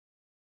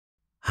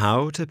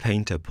How to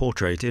Paint a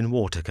Portrait in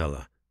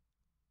Watercolor.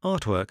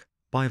 Artwork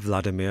by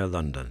Vladimir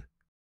London.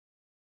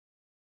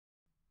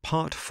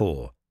 Part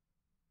 4.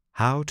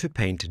 How to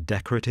Paint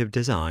Decorative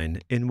Design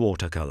in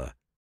Watercolor.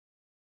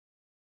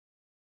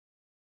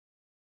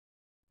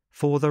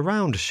 For the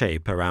round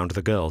shape around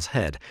the girl's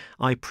head,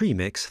 I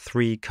premix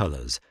 3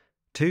 colors,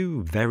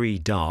 2 very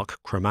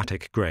dark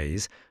chromatic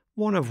greys,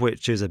 one of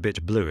which is a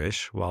bit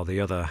bluish while the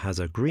other has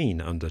a green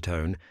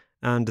undertone,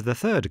 and the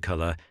third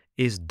color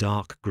is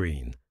dark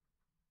green.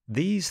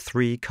 These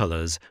 3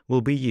 colors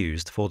will be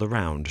used for the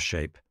round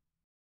shape.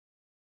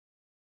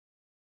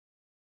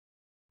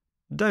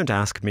 Don't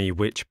ask me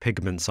which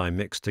pigments I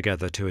mixed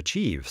together to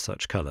achieve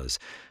such colors.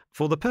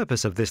 For the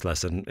purpose of this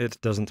lesson, it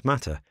doesn't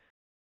matter.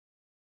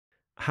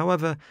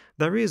 However,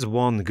 there is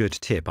one good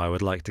tip I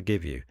would like to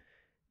give you.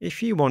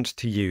 If you want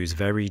to use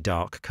very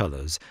dark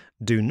colors,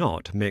 do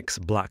not mix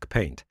black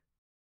paint.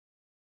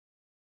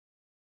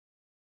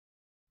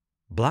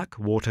 Black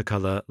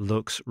watercolor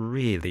looks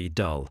really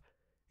dull.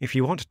 If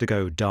you want to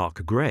go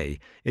dark grey,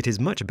 it is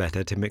much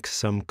better to mix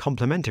some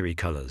complementary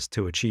colors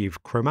to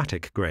achieve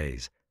chromatic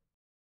greys.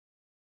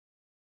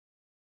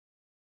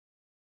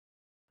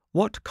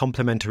 What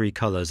complementary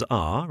colors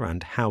are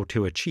and how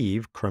to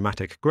achieve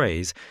chromatic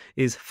greys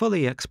is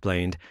fully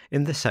explained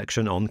in the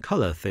section on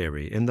color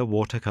theory in the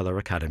Watercolor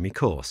Academy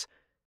course.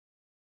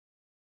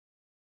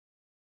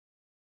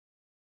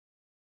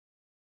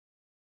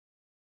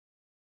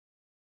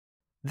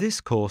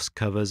 This course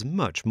covers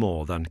much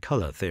more than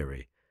color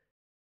theory.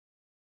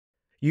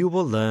 You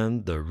will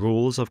learn the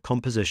rules of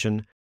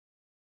composition,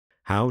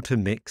 how to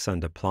mix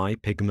and apply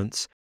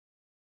pigments,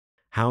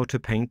 how to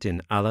paint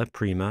in alla,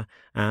 prima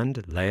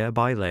and layer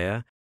by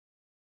layer,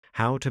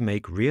 how to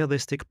make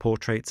realistic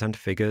portraits and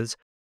figures,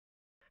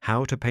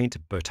 how to paint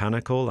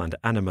botanical and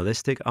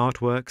animalistic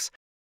artworks,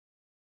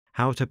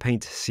 how to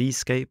paint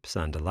seascapes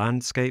and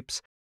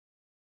landscapes,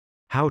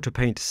 how to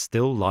paint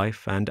still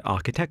life and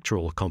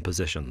architectural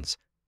compositions.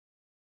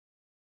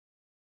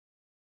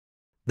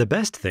 The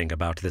best thing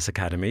about this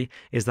academy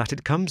is that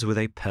it comes with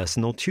a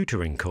personal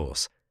tutoring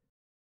course.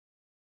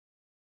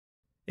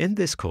 In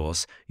this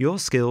course, your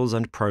skills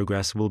and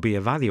progress will be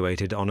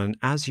evaluated on an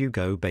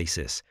as-you-go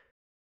basis.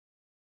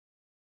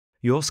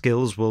 Your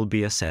skills will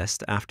be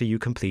assessed after you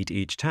complete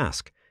each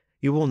task.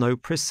 You will know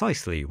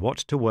precisely what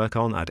to work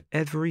on at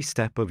every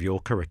step of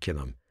your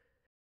curriculum.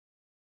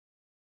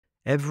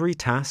 Every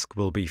task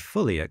will be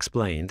fully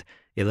explained,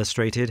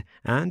 illustrated,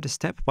 and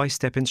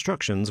step-by-step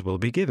instructions will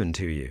be given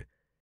to you.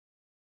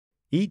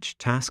 Each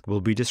task will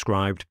be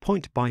described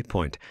point by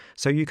point,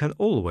 so you can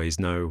always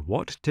know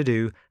what to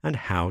do and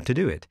how to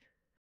do it.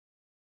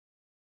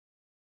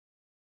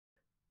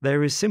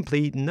 There is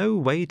simply no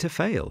way to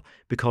fail,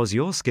 because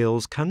your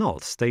skills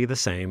cannot stay the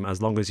same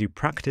as long as you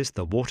practice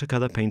the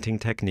watercolor painting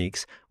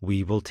techniques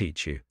we will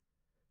teach you.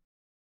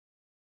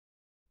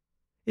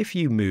 If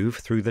you move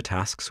through the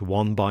tasks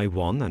one by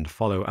one and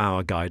follow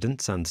our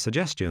guidance and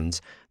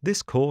suggestions,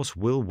 this course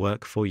will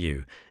work for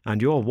you,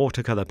 and your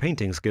watercolor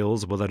painting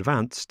skills will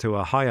advance to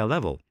a higher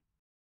level.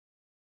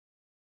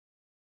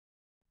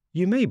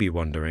 You may be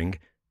wondering,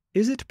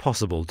 is it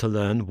possible to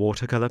learn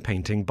watercolor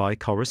painting by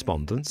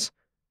correspondence?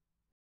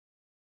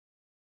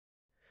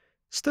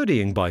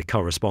 Studying by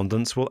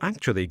correspondence will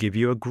actually give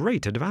you a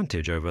great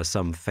advantage over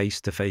some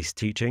face-to-face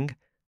teaching.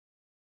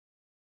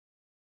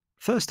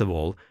 First of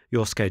all,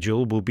 your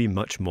schedule will be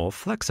much more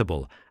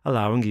flexible,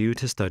 allowing you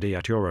to study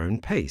at your own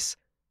pace.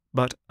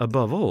 But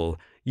above all,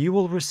 you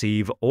will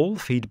receive all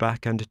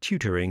feedback and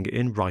tutoring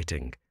in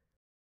writing.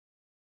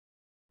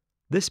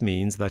 This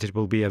means that it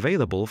will be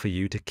available for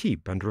you to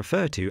keep and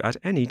refer to at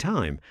any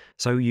time,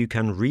 so you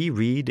can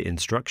reread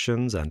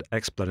instructions and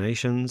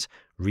explanations,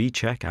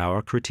 recheck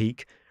our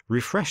critique,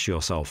 refresh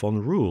yourself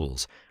on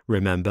rules,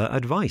 remember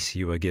advice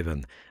you were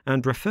given,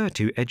 and refer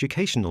to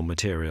educational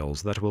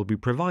materials that will be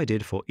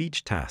provided for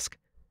each task.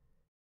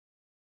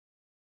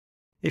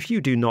 If you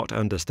do not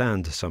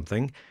understand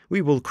something,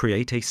 we will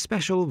create a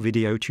special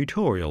video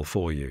tutorial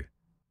for you.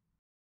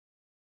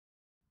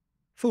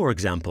 For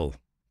example,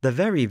 the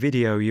very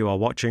video you are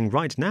watching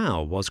right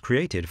now was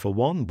created for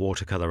one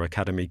Watercolor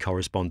Academy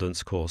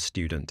correspondence course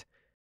student.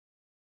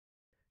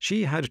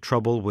 She had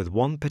trouble with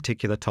one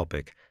particular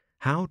topic: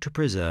 how to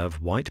preserve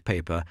white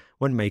paper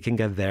when making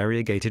a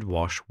variegated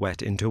wash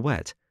wet into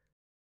wet.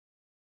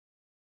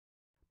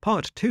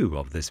 Part 2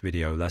 of this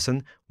video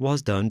lesson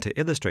was done to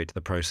illustrate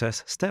the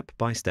process step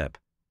by step.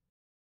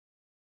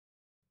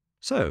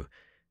 So,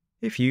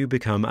 if you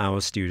become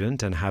our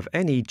student and have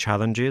any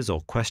challenges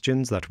or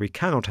questions that we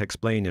cannot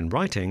explain in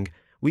writing,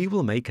 we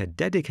will make a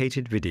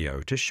dedicated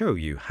video to show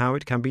you how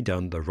it can be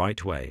done the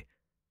right way.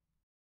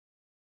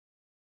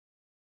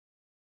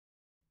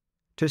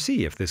 To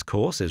see if this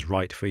course is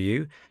right for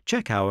you,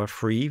 check our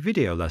free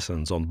video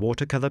lessons on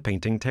watercolor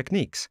painting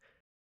techniques.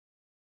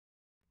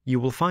 You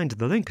will find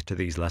the link to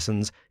these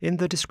lessons in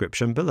the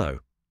description below.